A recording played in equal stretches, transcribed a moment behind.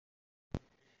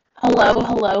Hello,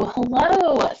 hello,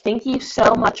 hello. Thank you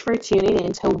so much for tuning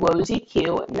in to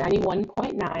WOZQ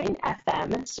 91.9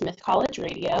 FM, Smith College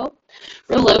Radio.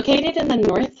 We're located in the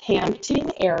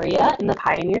Northampton area in the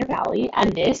Pioneer Valley,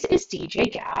 and this is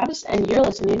DJ Gabs, and you're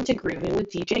listening to Groovin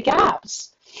with DJ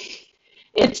Gabs.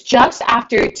 It's just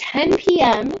after 10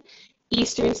 p.m.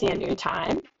 Eastern Standard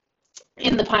Time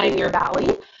in the Pioneer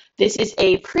Valley. This is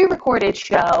a pre-recorded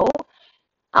show.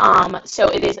 So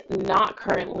it is not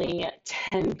currently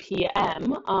 10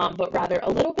 p.m., but rather a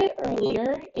little bit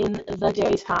earlier in the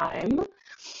daytime.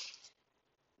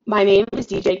 My name is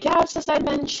DJ Gabs, as I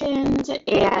mentioned,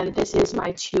 and this is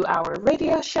my 2-hour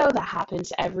radio show that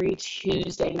happens every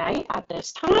Tuesday night at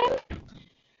this time.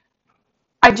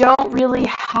 I don't really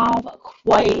have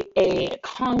quite a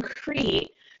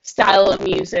concrete style of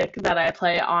music that I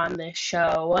play on this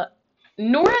show,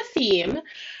 nor a theme,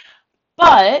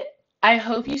 but I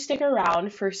hope you stick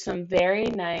around for some very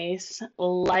nice,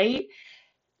 light,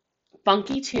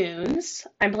 funky tunes.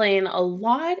 I'm playing a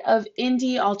lot of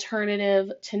indie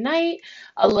alternative tonight,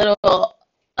 a little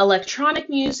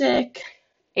electronic music,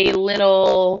 a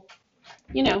little,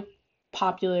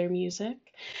 popular music.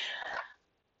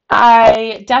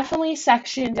 I definitely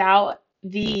sectioned out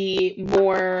the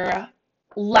more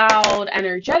loud,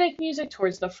 energetic music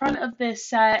towards the front of this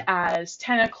set as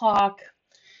 10 o'clock.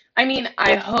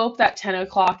 I hope that 10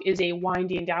 o'clock is a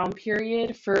winding down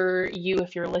period for you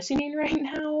if you're listening right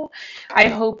now. I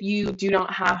hope you do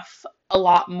not have a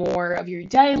lot more of your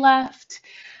day left.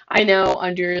 I know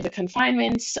under the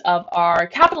confinements of our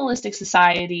capitalistic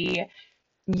society,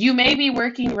 you may be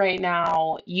working right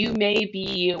now. You may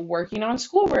be working on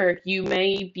schoolwork. You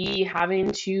may be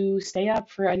having to stay up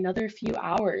for another few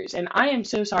hours. And I am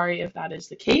so sorry if that is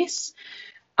the case.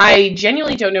 I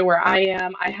genuinely don't know where I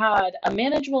am. I had a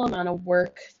manageable amount of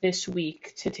work this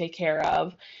week to take care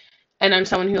of, and I'm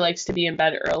someone who likes to be in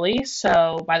bed early,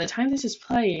 so by the time this is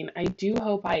playing, I do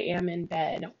hope I am in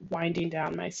bed, winding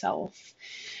down myself.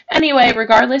 Anyway,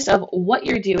 regardless of what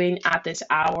you're doing at this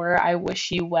hour, I wish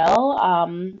you well.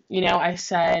 I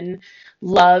send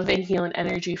love and healing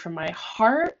energy from my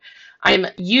heart. I'm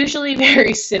usually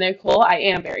very cynical. I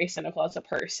am very cynical as a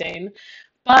person.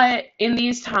 But in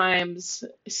these times,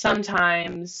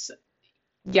 sometimes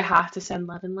you have to send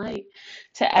love and light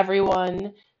to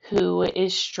everyone who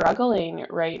is struggling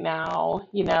right now,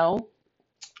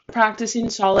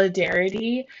 Practicing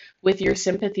solidarity with your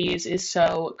sympathies is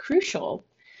so crucial.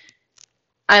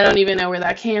 I don't even know where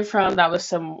that came from. That was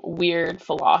some weird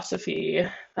philosophy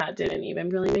that didn't even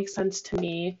really make sense to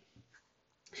me.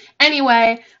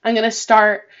 Anyway, I'm going to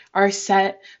start our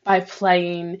set by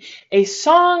playing a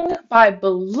song by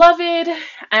beloved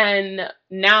and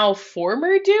now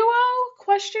former duo,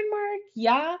 question mark,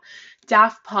 yeah,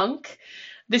 Daft Punk.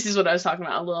 This is what I was talking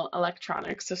about, a little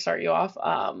electronics to start you off.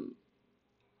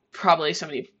 Probably so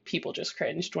many people just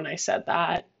cringed when I said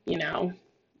that,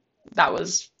 that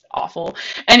was awful.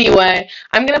 Anyway,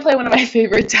 I'm going to play one of my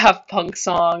favorite Daft Punk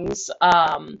songs,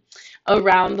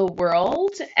 Around the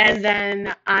World, and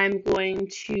then I'm going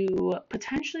to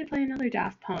potentially play another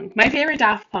Daft Punk. My favorite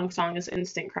Daft Punk song is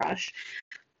Instant Crush.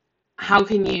 How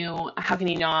can you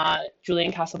not?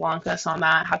 Julian Casablancas on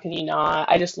that. How can you not?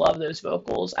 I just love those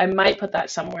vocals. I might put that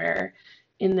somewhere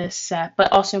in this set,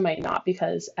 but also might not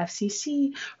because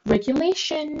FCC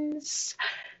regulations.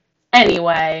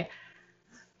 Anyway,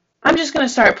 I'm just going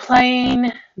to start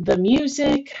playing the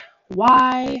music,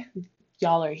 why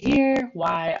y'all are here,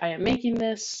 why I am making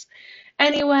this.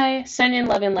 Anyway, send in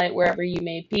love and light wherever you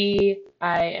may be.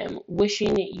 I am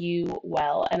wishing you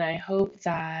well, and I hope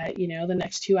that, the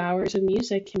next 2 hours of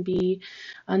music can be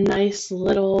a nice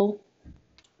little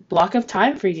block of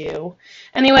time for you.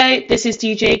 Anyway, this is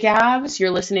DJ Gabs. You're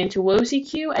listening to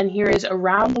WOZQ, and here is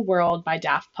Around the World by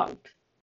Daft Punk.